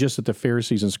 Is it just that the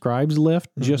Pharisees and scribes left,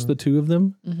 just the two of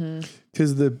them?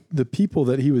 Because the people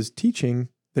that he was teaching,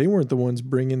 they weren't the ones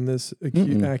bringing this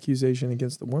accusation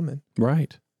against the woman.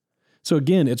 Right. So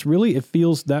again,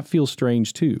 that feels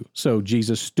strange too. So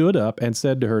Jesus stood up and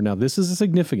said to her, now this is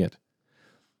significant.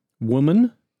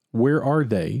 Woman, where are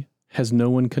they? Has no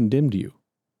one condemned you?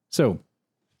 So,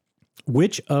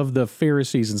 which of the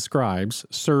Pharisees and scribes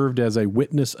served as a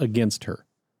witness against her?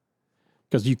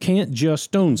 Because you can't just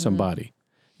stone somebody.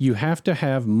 You have to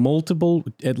have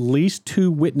at least 2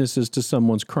 witnesses to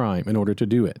someone's crime in order to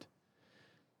do it.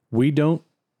 We don't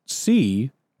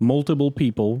see multiple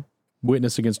people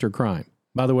witness against her crime,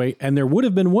 by the way. And there would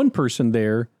have been one person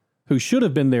there who should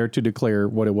have been there to declare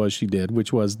what it was she did,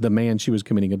 which was the man she was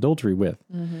committing adultery with.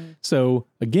 So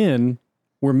again,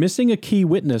 we're missing a key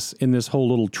witness in this whole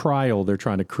little trial they're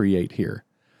trying to create here.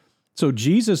 So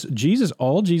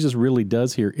all Jesus really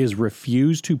does here is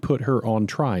refuse to put her on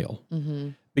trial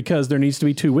because there needs to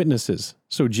be 2 witnesses.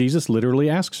 So Jesus literally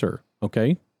asks her,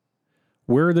 okay,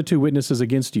 where are the 2 witnesses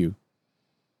against you?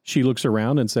 She looks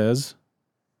around and says,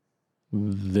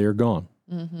 they're gone.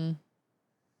 Well,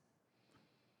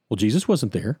 Jesus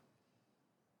wasn't there.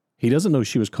 He doesn't know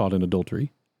she was caught in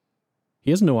adultery.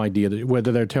 He has no idea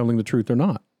whether they're telling the truth or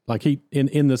not. Like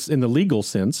in the legal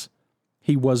sense,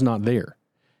 he was not there.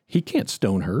 He can't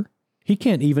stone her. He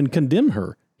can't even condemn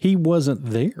her. He wasn't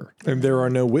there. And there are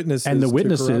no witnesses. And the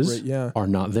witnesses are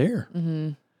not there.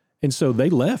 And so they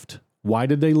left. Why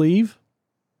did they leave?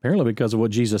 Apparently because of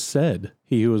what Jesus said.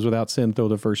 He who is without sin, throw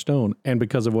the first stone. And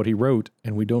because of what he wrote,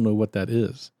 and we don't know what that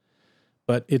is.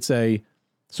 But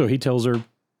so he tells her,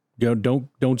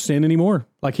 don't sin anymore.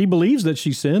 Like he believes that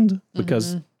she sinned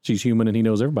because she's human and he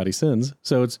knows everybody sins.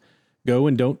 So it's go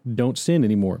and don't sin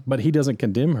anymore. But he doesn't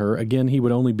condemn her. Again, he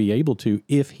would only be able to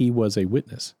if he was a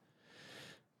witness.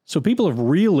 So people have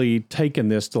really taken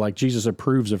this to like Jesus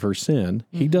approves of her sin.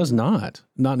 He does not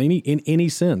in any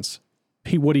sense.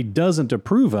 What he doesn't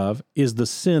approve of is the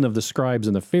sin of the scribes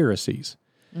and the Pharisees.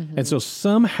 And so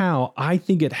somehow I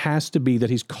think it has to be that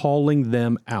he's calling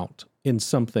them out in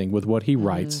something with what he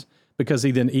writes, because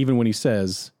he then, even when he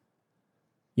says,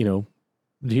 you know,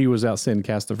 he was without sin,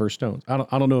 cast the first stones. I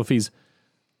don't know if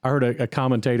I heard a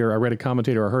commentator, I read a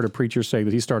commentator, I heard a preacher say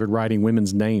that he started writing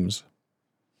women's names.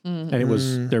 And it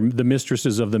was the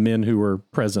mistresses of the men who were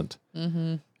present.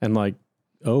 And like,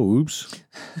 oh, oops.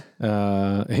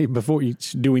 Hey,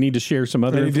 do we need to share some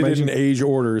other information? He did it in age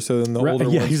order, so then the older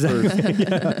ones first.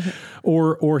 Yeah.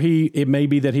 Or it may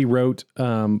be that he wrote,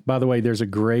 by the way, there's a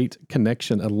great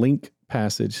connection, a link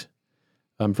passage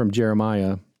from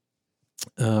Jeremiah.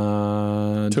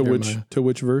 To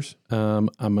which verse? I'll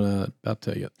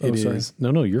tell you. It is.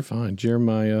 No, you're fine.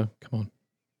 Jeremiah, come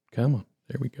on.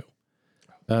 There we go.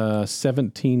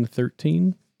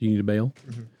 17:13. Do you need a bail?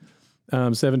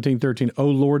 17:13. O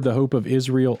Lord, the hope of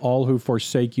Israel, all who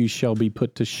forsake you shall be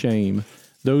put to shame.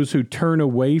 Those who turn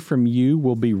away from you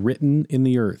will be written in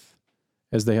the earth,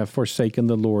 as they have forsaken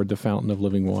the Lord, the fountain of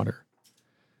living water.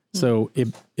 So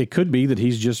it could be that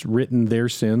he's just written their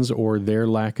sins or their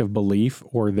lack of belief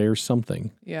or their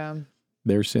something. Yeah.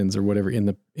 Their sins or whatever in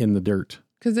the dirt.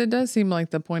 Because it does seem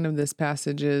like the point of this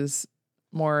passage is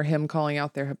more him calling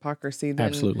out their hypocrisy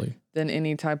than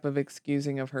any type of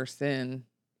excusing of her sin.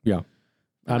 Yeah.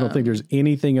 I don't think there's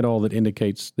anything at all that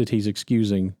indicates that he's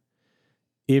excusing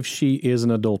if she is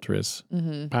an adulteress.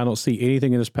 I don't see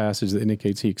anything in this passage that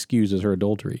indicates he excuses her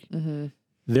adultery.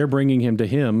 They're bringing her to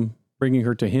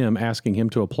him, asking him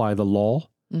to apply the law.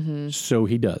 So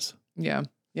he does. Yeah.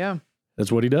 Yeah.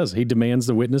 That's what he does. He demands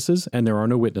the witnesses, and there are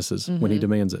no witnesses when he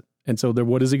demands it. And so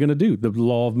what is he going to do? The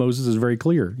law of Moses is very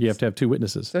clear. You have to have two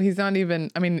witnesses. So he's not even,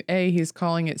 he's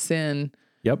calling it sin.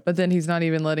 Yep. But then he's not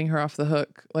even letting her off the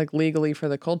hook, like legally for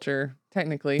the culture,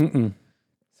 technically.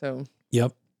 So.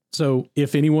 Yep. So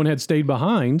if anyone had stayed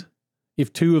behind,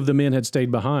 if two of the men had stayed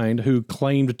behind who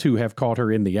claimed to have caught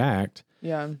her in the act,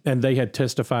 and they had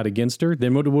testified against her,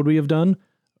 then what would we have done?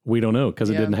 We don't know, because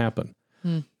it didn't happen.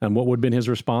 And what would have been his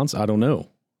response? I don't know.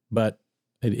 But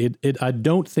I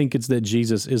don't think it's that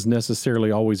Jesus is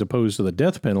necessarily always opposed to the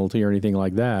death penalty or anything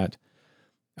like that.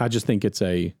 I just think it's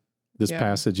this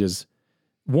passage is,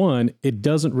 one, it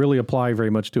doesn't really apply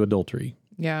very much to adultery.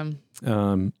 Yeah.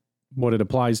 What it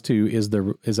applies to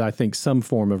is I think some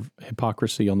form of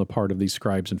hypocrisy on the part of these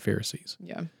scribes and Pharisees.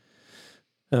 Yeah.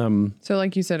 So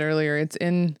like you said earlier, it's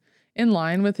in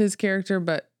line with his character,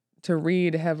 but to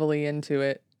read heavily into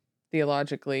it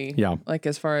theologically, like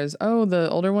as far as, the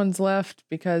older ones left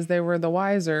because they were the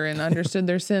wiser and understood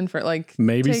their sin for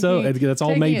maybe that's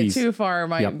all maybes. It too far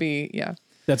might be.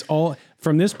 That's all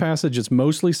from this passage. It's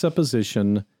mostly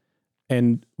supposition,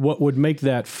 and what would make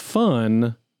that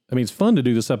fun? I mean, it's fun to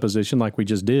do the supposition like we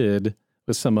just did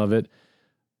with some of it,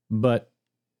 but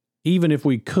even if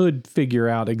we could figure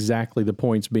out exactly the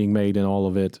points being made in all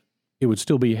of it, it would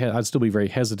still be, I'd still be very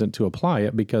hesitant to apply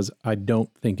it because I don't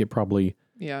think it probably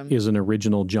is an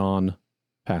original John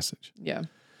passage. Yeah.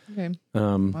 Okay.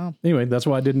 Wow. Anyway, that's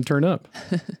why I didn't turn up.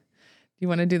 You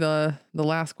want to do the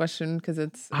last question because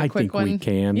it's a quick one? I think we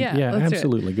can. Yeah,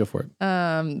 absolutely. Go for it.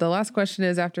 The last question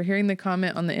is, after hearing the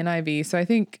comment on the NIV, so I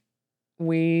think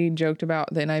we joked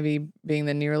about the NIV being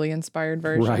the nearly inspired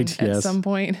version at some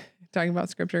point, talking about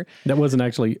scripture. That wasn't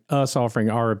actually us offering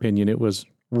our opinion. It was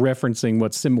referencing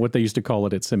what they used to call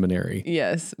it at seminary.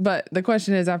 Yes. But the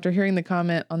question is, after hearing the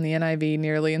comment on the NIV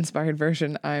nearly inspired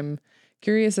version, I'm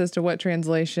curious as to what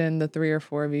translation the 3 or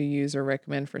 4 of you use or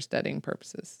recommend for studying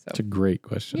purposes. So. It's a great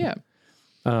question. Yeah.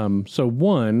 So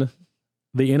one,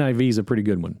 the NIV is a pretty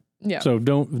good one. Yeah. So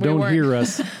don't hear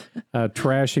us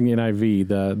trashing the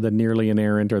NIV, the nearly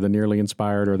inerrant or the nearly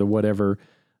inspired or the whatever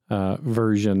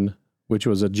version, which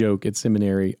was a joke at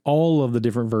seminary. All of the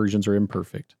different versions are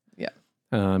imperfect. Yeah.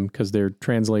 Because they're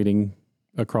translating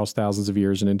across thousands of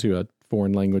years and into a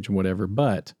foreign language and whatever.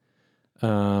 But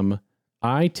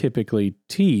I typically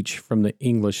teach from the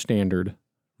English Standard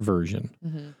Version.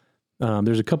 Mm-hmm.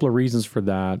 There's a couple of reasons for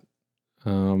that.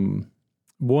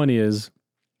 One is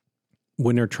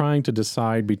when they're trying to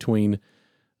decide between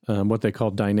what they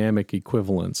call dynamic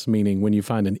equivalence, meaning when you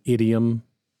find an idiom,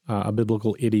 a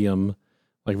biblical idiom,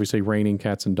 like if we say raining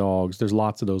cats and dogs, there's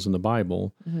lots of those in the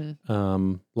Bible.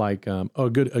 Mm-hmm. A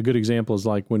good example is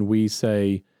like when we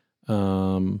say,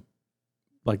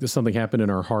 like something happened in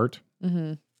our heart.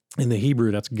 Mm-hmm. In the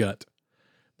Hebrew, that's gut.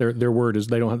 Their word is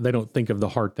they don't think of the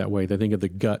heart that way. They think of the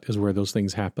gut as where those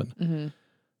things happen. Mm-hmm.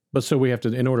 But so we have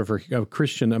to, in order for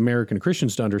American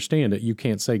Christians to understand it, you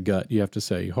can't say gut. You have to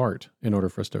say heart in order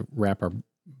for us to wrap our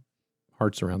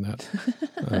hearts around that,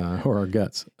 or our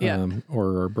guts,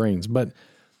 or our brains. But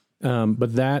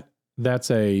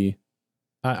that's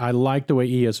I like the way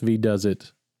ESV does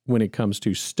it when it comes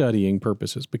to studying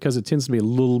purposes, because it tends to be a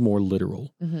little more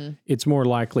literal. Mm-hmm. It's more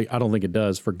likely, I don't think it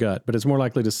does for gut, but it's more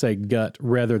likely to say gut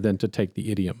rather than to take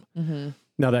the idiom. Mm-hmm.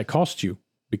 Now that costs you,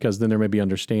 because then there may be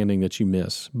understanding that you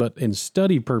miss. But in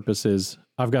study purposes,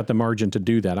 I've got the margin to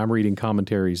do that. I'm reading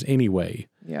commentaries anyway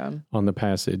on the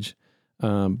passage.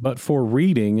 But for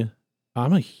reading, I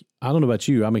don't know about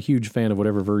you, I'm a huge fan of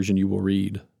whatever version you will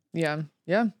read. Yeah.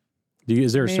 Yeah.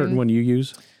 Is there a certain one you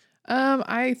use?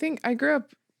 I think I grew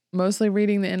up mostly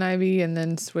reading the NIV and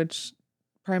then switched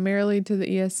primarily to the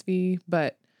ESV.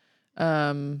 But,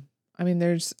 I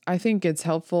mean, I think it's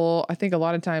helpful. I think a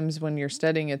lot of times when you're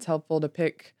studying, it's helpful to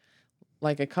pick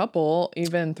like a couple,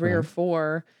 even 3 or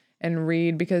 4, and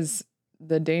read, because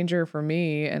the danger for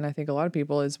me, and I think a lot of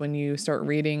people, is when you start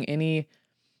reading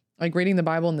reading the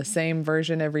Bible in the same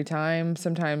version every time.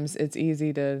 Sometimes it's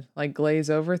easy to like glaze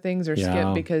over things or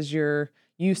skip because you're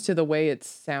used to the way it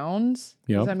sounds.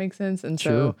 Yep. Does that make sense? And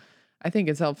so I think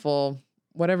it's helpful,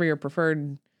 whatever your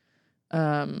preferred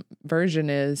version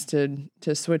is,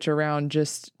 to switch around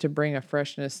just to bring a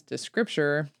freshness to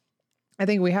Scripture. I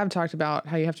think we have talked about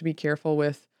how you have to be careful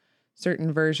with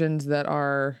certain versions that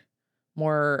are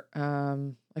more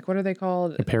like, what are they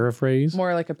called? A paraphrase?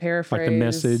 More like a paraphrase. Like the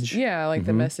Message. Yeah, like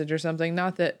the Message or something.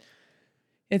 Not that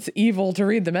it's evil to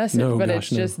read the Message, but it's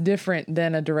just different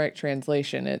than a direct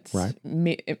translation. It's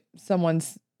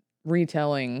someone's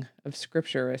retelling of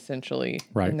Scripture, essentially,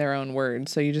 in their own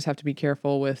words. So you just have to be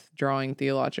careful with drawing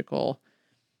theological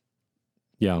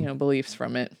beliefs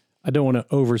from it. I don't want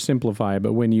to oversimplify it,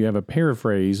 but when you have a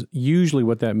paraphrase, usually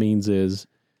what that means is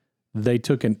they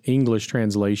took an English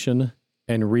translation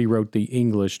and rewrote the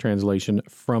English translation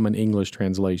from an English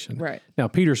translation. Right. Now,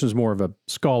 Peterson's more of a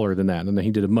scholar than that, and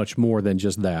he did much more than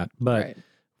just that. But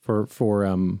for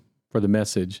the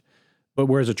Message, but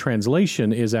whereas a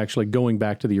translation is actually going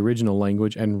back to the original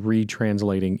language and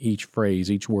retranslating each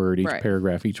phrase, each word, each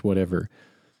paragraph, each whatever.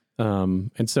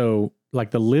 And so,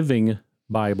 like the Living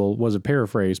Bible was a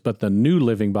paraphrase, but the New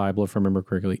Living Bible, if I remember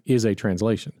correctly, is a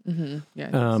translation. Mm-hmm.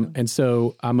 Yeah. And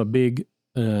so I'm a big,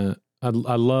 I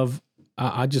love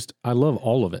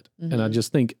all of it. Mm-hmm. And I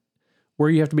just think where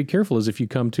you have to be careful is if you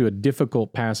come to a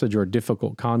difficult passage or a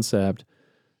difficult concept,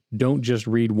 don't just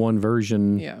read one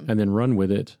version and then run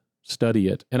with it, study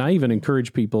it. And I even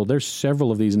encourage people, there's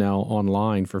several of these now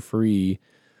online for free.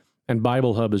 And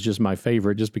Bible Hub is just my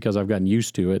favorite just because I've gotten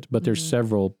used to it. But there's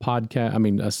several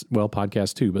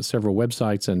podcasts too, but several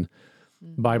websites and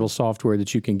Bible software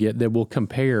that you can get that will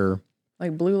compare.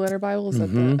 Like Blue Letter Bible, is that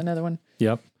another one?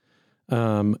 Yep.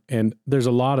 And there's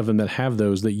a lot of them that have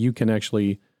those that you can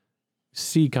actually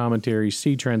see commentary,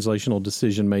 see translational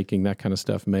decision-making, that kind of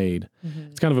stuff made.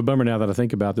 Mm-hmm. It's kind of a bummer now that I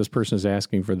think about this person is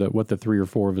asking for what the 3 or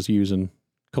 4 of us use, and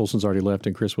Colson's already left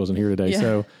and Chris wasn't here today. Yeah.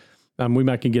 So we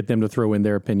might can get them to throw in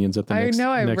their opinions at the next one as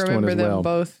well. I remember them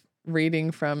both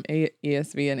reading from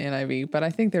ESV and NIV, but I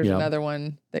think there's another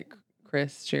one that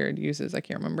Chris shared uses. I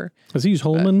can't remember. Has he used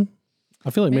Holman?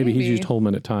 I feel like maybe he's used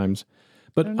Holman at times.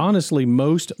 But honestly,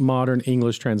 most modern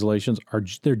English translations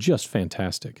they're just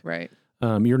fantastic. Right.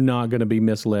 You're not going to be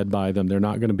misled by them. They're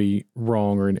not going to be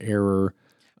wrong or in error.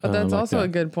 But that's also a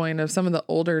good point of some of the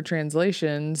older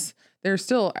translations. They're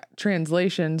still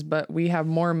translations, but we have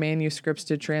more manuscripts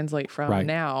to translate from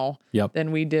now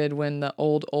than we did when the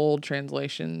old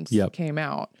translations came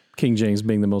out. King James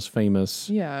being the most famous.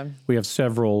 Yeah. We have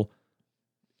several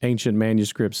ancient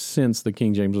manuscripts since the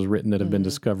King James was written that have been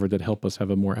discovered that help us have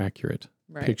a more accurate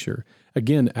picture.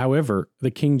 Again, however,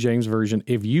 the King James Version,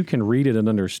 if you can read it and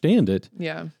understand it,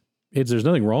 there's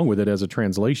nothing wrong with it as a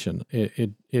translation.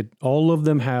 All of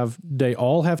them they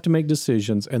all have to make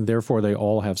decisions, and therefore they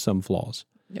all have some flaws.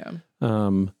 Yeah.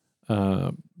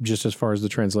 Just as far as the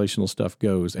translational stuff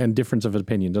goes, and difference of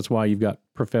opinion. That's why you've got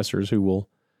professors who will,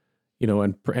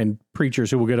 and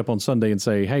preachers who will get up on Sunday and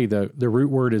say, "Hey, the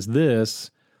root word is this,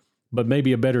 but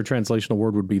maybe a better translational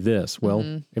word would be this."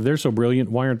 Well, if they're so brilliant,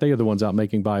 why aren't they the ones out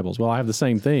making Bibles? Well, I have the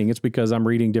same thing. It's because I'm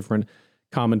reading different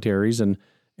commentaries and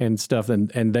stuff,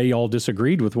 and they all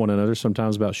disagreed with one another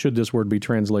sometimes about should this word be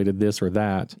translated this or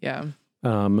that. Yeah.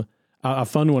 A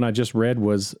fun one I just read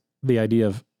was the idea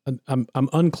of, I'm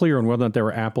unclear on whether or not there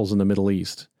were apples in the Middle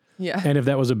East, Yeah. And if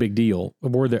that was a big deal.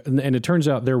 And it turns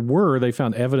out they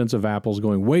found evidence of apples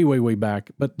going way, way, way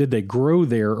back. But did they grow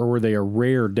there, or were they a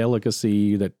rare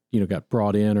delicacy that, got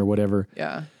brought in or whatever?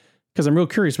 Yeah. Because I'm real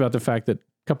curious about the fact that a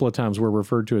couple of times we're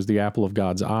referred to as the apple of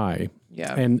God's eye.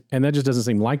 Yeah. And that just doesn't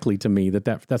seem likely to me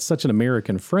that's such an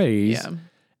American phrase. Yeah.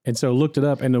 And so looked it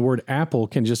up, and the word apple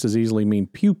can just as easily mean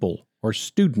pupil or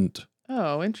student.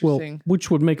 Oh, interesting. Well,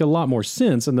 which would make a lot more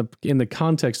sense in the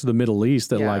context of the Middle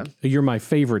East, that like, you're my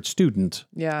favorite student.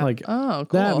 Yeah. Like, oh,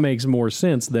 cool. That makes more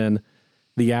sense than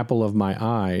the apple of my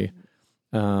eye.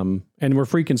 And we're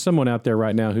freaking someone out there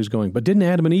right now who's going, but didn't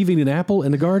Adam and Eve eat an apple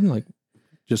in the garden? Like,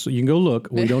 just so you can go look.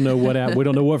 We don't know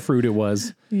what fruit it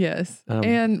was. Yes.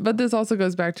 But this also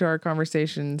goes back to our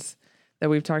conversations that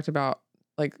we've talked about,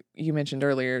 like you mentioned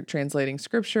earlier, translating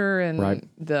scripture and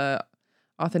the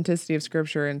authenticity of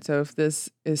scripture. And so if this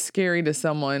is scary to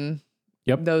someone,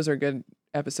 those are good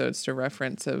episodes to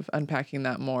reference, of unpacking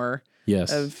that more.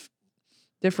 Yes. Of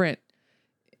different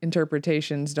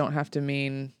interpretations don't have to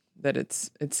mean that it's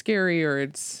scary or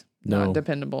it's not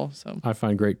dependable. So I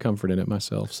find great comfort in it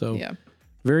myself. So yeah.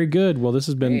 Very good. Well, this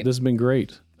has been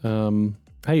great. Hey,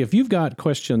 if you've got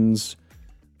questions,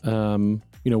 we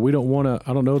don't want to,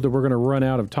 I don't know that we're going to run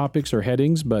out of topics or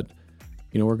headings, but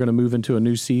we're going to move into a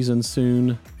new season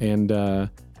soon, and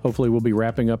hopefully we'll be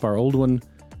wrapping up our old one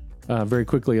very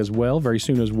quickly very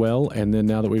soon as well. And then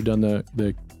now that we've done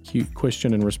the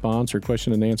question and response or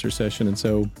question and answer session. And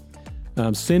so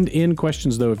send in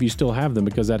questions, though, if you still have them,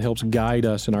 because that helps guide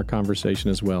us in our conversation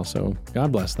as well. So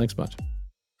God bless. Thanks much.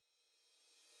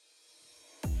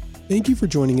 Thank you for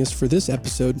joining us for this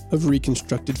episode of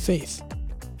Reconstructed Faith.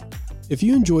 If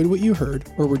you enjoyed what you heard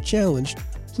or were challenged,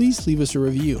 please leave us a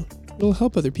review. It'll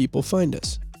help other people find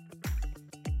us.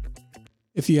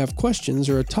 If you have questions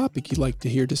or a topic you'd like to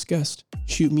hear discussed,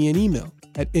 shoot me an email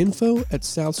at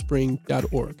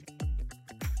info@southspring.org.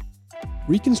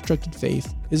 Reconstructed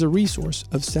Faith is a resource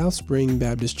of South Spring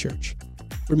Baptist Church.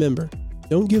 Remember,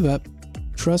 don't give up,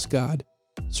 trust God,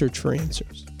 search for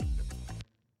answers.